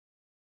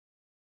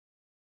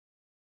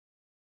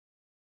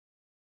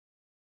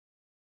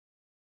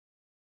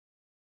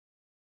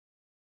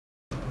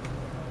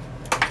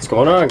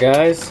going on,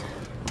 guys?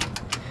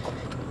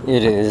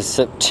 It is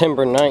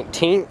September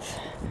 19th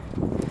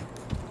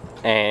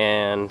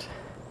and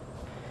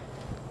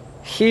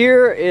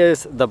here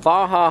is the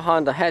Baja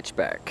Honda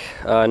hatchback.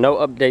 No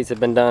updates have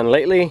been done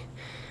lately,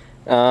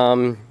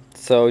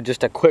 so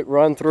just a quick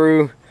run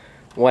through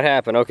what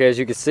happened. Okay, as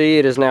you can see,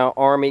 it is now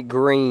army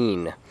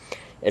green.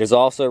 It is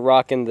also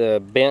rocking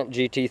the bent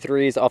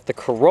GT3s off the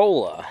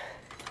Corolla.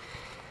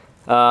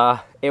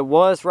 It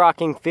was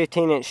rocking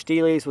 15-inch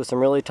Steelies with some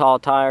really tall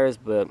tires,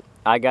 but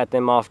I got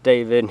them off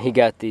David. He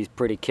got these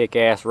pretty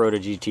kick-ass Rota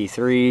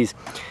GT3s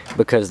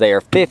because they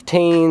are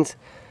 15s,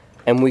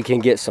 and we can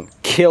get some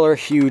killer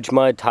huge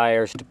mud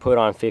tires to put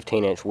on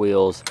 15-inch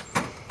wheels.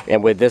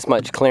 And with this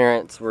much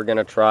clearance, we're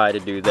gonna try to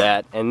do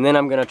that. And then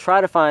I'm gonna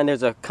try to find,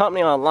 there's a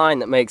company online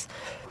that makes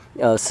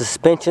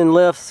suspension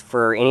lifts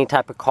for any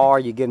type of car.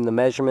 You give them the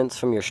measurements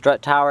from your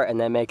strut tower, and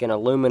they make an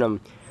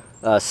aluminum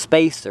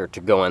spacer to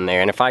go in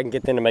there. And if I can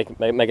get them to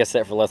make a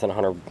set for less than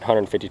 $150,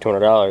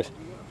 $200,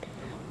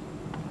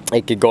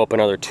 it could go up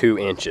another 2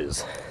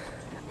 inches,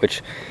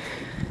 which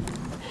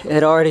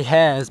it already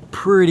has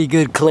pretty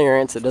good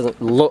clearance. It doesn't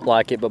look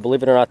like it, but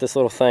believe it or not, this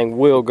little thing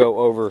will go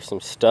over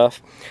some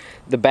stuff.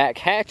 The back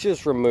hatch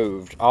is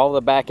removed. All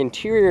the back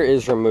interior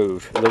is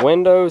removed. The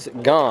windows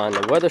gone.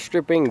 The weather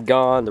stripping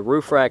gone. The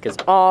roof rack is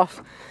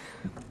off,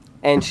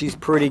 and she's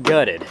pretty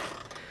gutted.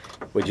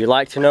 Would you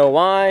like to know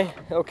why?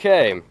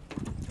 Okay.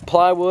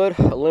 Plywood,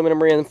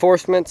 aluminum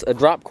reinforcements, a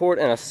drop cord,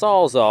 and a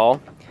sawzall.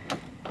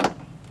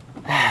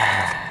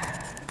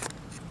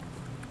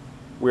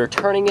 We're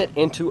turning it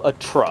into a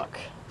truck.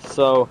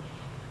 So,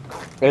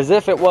 as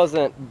if it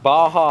wasn't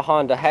Baja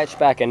Honda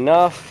hatchback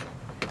enough,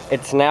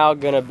 it's now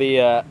gonna be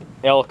a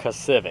Elka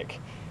Civic.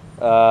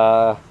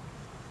 I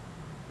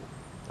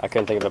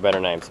couldn't think of a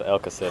better name, so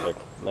Elka Civic.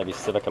 Maybe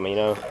Civic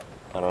Amino?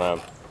 I don't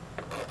know.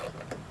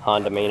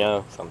 Honda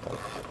Mino, something.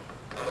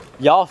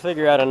 Y'all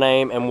figure out a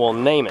name and we'll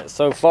name it.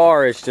 So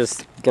far it's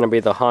just gonna be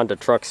the Honda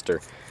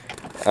Truckster.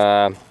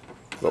 But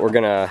we're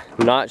gonna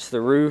notch the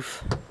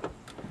roof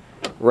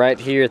right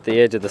here at the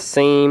edge of the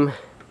seam,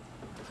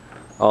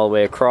 all the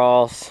way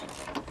across,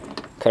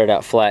 cut it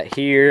out flat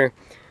here,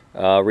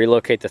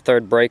 relocate the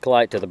third brake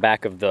light to the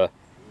back of the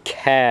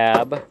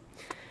cab,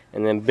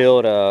 and then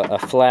build a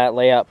flat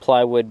layout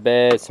plywood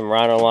bed, some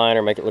rhino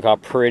liner, make it look all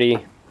pretty,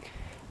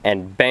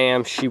 and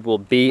bam, she will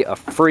be a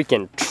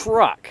freaking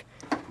truck.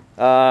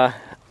 And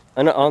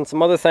on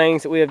some other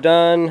things that we have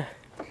done,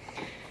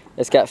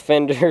 it's got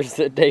fenders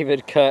that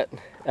David cut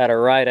at a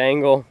right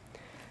angle,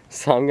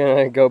 so I'm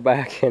gonna go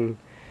back and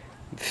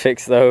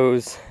fix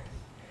those.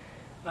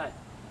 Hey,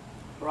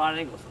 right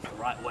angles is the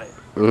right way.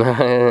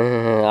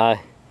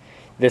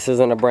 This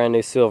isn't a brand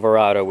new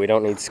Silverado. We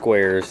don't need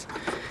squares,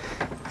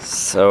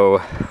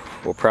 so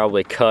we'll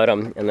probably cut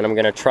them, and then I'm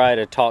gonna try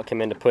to talk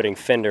him into putting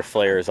fender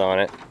flares on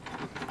it.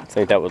 I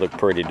think that would look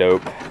pretty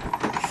dope.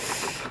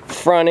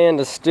 Front end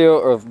is still,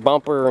 or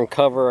bumper and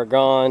cover are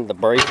gone. The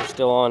brakes are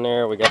still on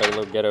there. We got a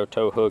little ghetto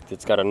tow hook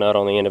that's got a nut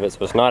on the end of it,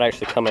 so it's not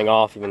actually coming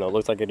off, even though it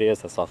looks like it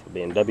is. That's off of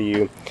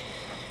BMW.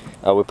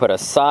 We put a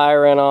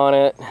siren on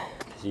it.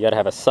 You gotta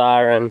have a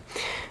siren.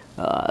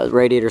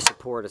 Radiator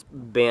support is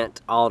bent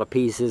all to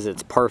pieces.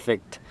 It's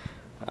perfect.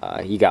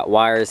 You got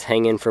wires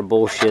hanging for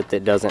bullshit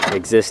that doesn't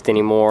exist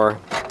anymore.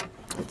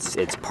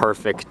 It's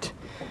perfect.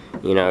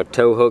 You know,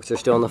 tow hooks are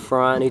still in the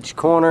front, each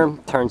corner.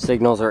 Turn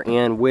signals are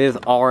in with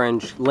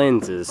orange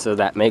lenses, so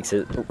that makes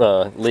it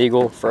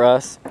legal for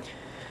us.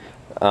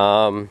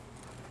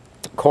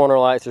 Corner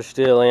lights are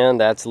still in,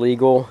 that's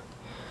legal.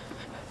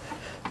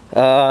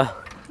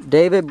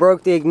 David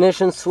broke the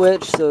ignition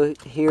switch, so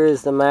here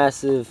is the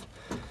massive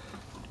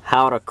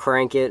how to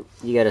crank it.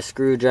 You got a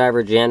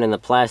screwdriver, gen, and the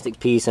plastic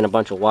piece, and a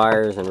bunch of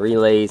wires and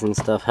relays and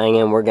stuff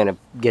hanging. We're gonna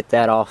get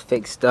that all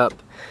fixed up.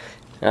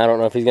 I don't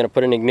know if he's going to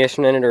put an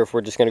ignition in it or if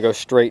we're just going to go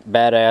straight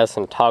badass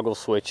and toggle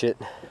switch it.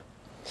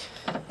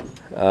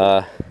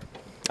 I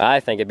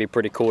think it'd be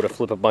pretty cool to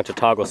flip a bunch of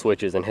toggle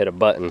switches and hit a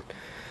button.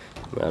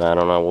 But I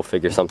don't know, we'll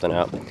figure something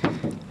out.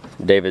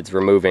 David's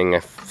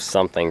removing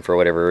something for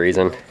whatever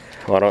reason.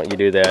 Why don't you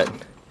do that?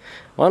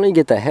 Why don't you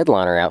get the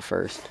headliner out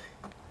first?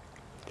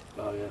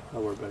 Oh yeah,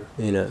 that'll work better.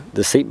 You know,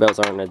 the seat belts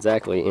aren't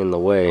exactly in the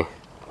way.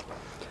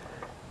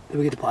 Then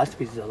we get the plastic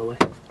pieces out of the way.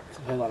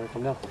 Headliner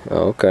come down.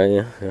 Oh, okay,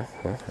 yeah.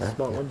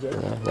 Smart one, Jay.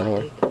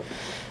 That'll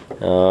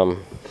work.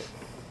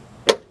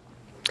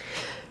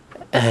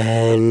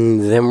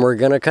 And then we're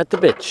gonna cut the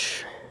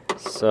bitch.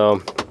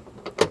 So,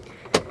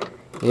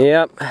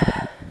 yep.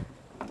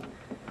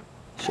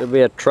 Should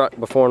be a truck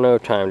before no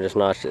time. Just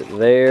notched it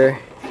there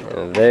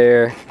and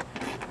there.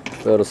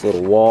 Build this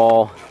little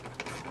wall.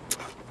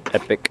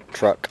 Epic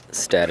truck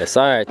status.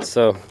 Alright,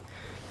 so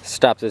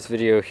stop this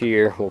video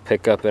here. We'll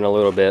pick up in a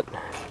little bit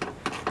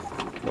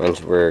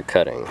once we're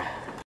cutting.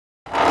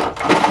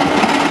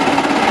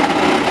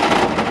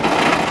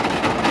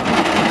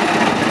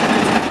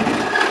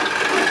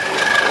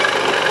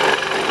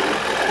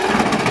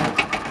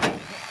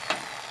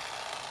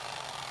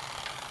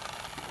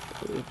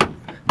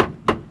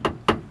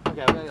 Okay, we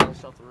gotta go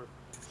off the roof.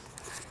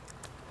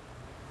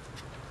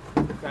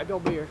 Grab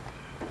your beer.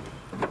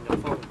 No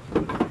phone.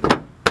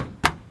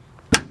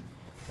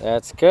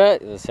 That's cut.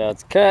 This is how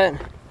it's cut.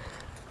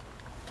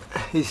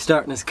 He's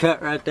starting his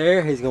cut right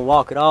there. He's gonna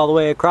walk it all the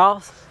way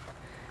across,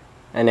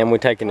 and then we're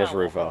taking this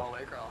roof off. All the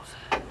way across.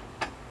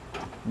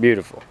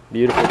 Beautiful,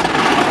 beautiful.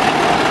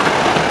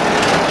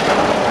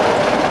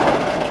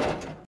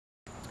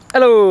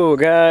 Hello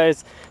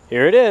guys,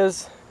 here it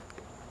is.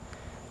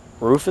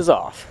 Roof is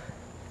off.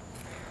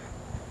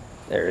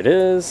 There it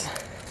is.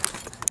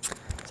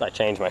 So I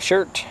changed my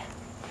shirt,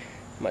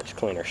 much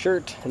cleaner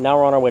shirt, and now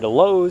we're on our way to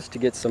Lowe's to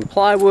get some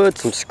plywood,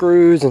 some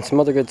screws, and some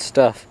other good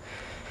stuff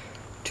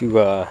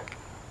to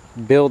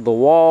build the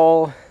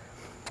wall.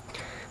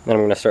 Then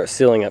I'm gonna start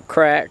sealing up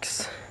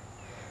cracks.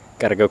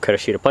 Gotta go cut a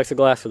sheet of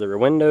plexiglass for the rear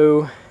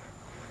window,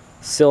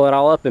 seal it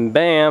all up, and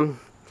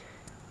bam,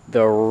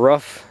 the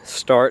rough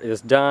start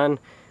is done.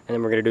 And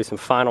then we're gonna do some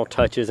final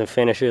touches and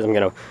finishes. I'm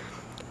gonna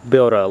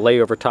build a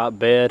layover top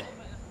bed.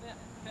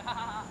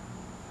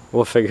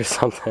 We'll figure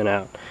something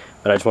out.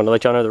 But I just wanted to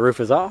let y'all know the roof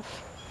is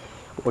off.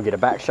 We'll get a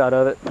back shot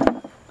of it.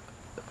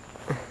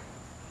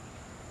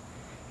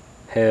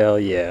 Hell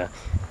yeah.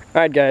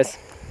 Alright guys.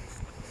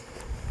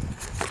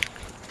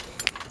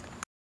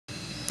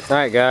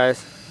 Alright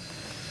guys.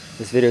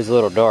 This video is a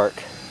little dark.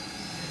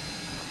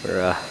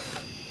 We're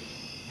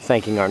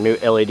thanking our new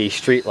LED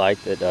street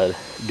light that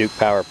Duke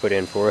Power put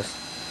in for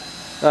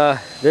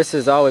us. This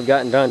is all we've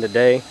gotten done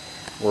today.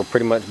 We're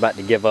pretty much about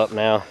to give up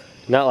now.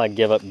 Not like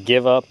give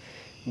up,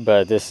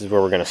 but this is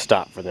where we're gonna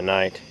stop for the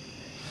night.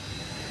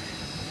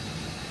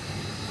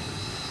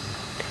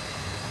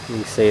 You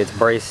can see it's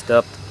braced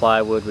up. The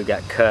plywood we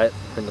got cut,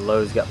 and the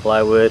Lowe's got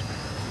plywood.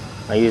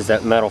 I used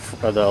that metal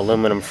or the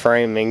aluminum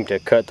framing to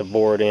cut the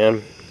board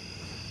in.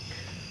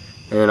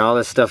 And all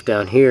this stuff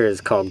down here is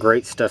called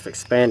Great Stuff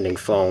Expanding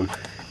Foam,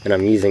 and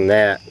I'm using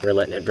that. We're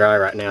letting it dry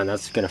right now, and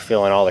that's going to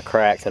fill in all the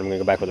cracks, and I'm going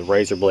to go back with a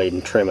razor blade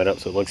and trim it up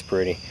so it looks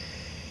pretty.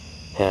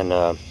 And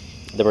then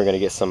we're going to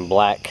get some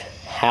black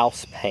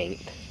house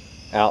paint,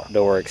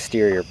 outdoor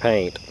exterior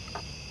paint,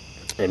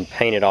 and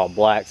paint it all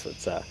black so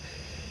it's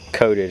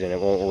coated and it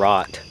won't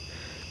rot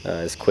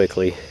as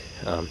quickly.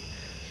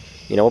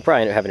 You know, we'll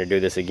probably end up having to do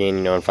this again,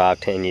 you know, in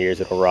 5-10 years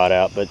it'll rot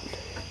out, but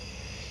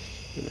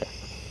you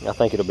know, I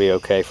think it'll be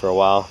okay for a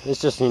while. It's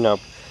just, you know,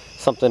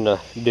 something to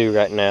do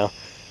right now.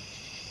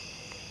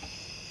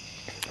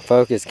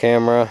 Focus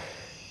camera.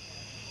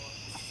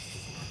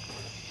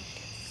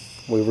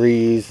 We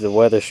reused the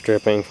weather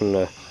stripping from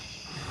the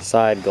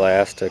side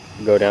glass to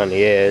go down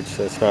the edge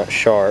so it's not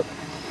sharp.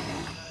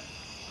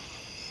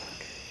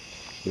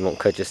 You won't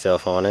cut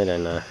yourself on it,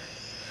 and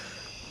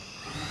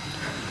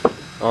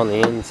on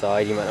the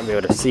inside you might not be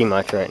able to see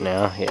much right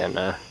now. Yeah,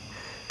 no.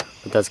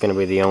 But that's going to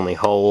be the only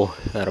hole.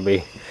 That'll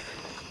be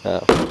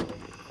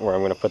where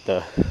I'm going to put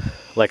the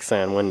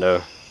Lexan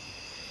window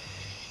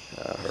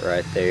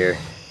right there,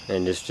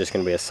 and it's just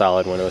going to be a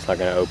solid window. It's not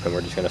going to open.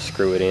 We're just going to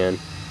screw it in.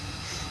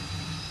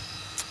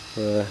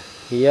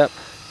 Yep,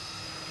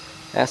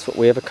 that's what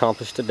we have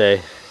accomplished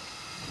today.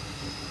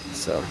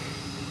 So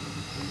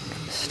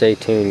stay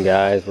tuned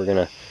guys, we're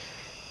going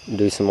to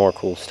do some more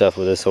cool stuff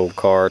with this old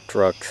car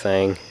truck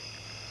thing.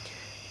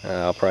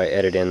 I'll probably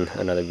edit in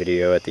another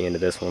video at the end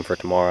of this one for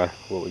tomorrow,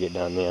 what we get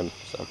done then.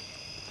 So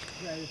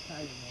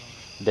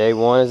day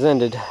one is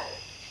ended.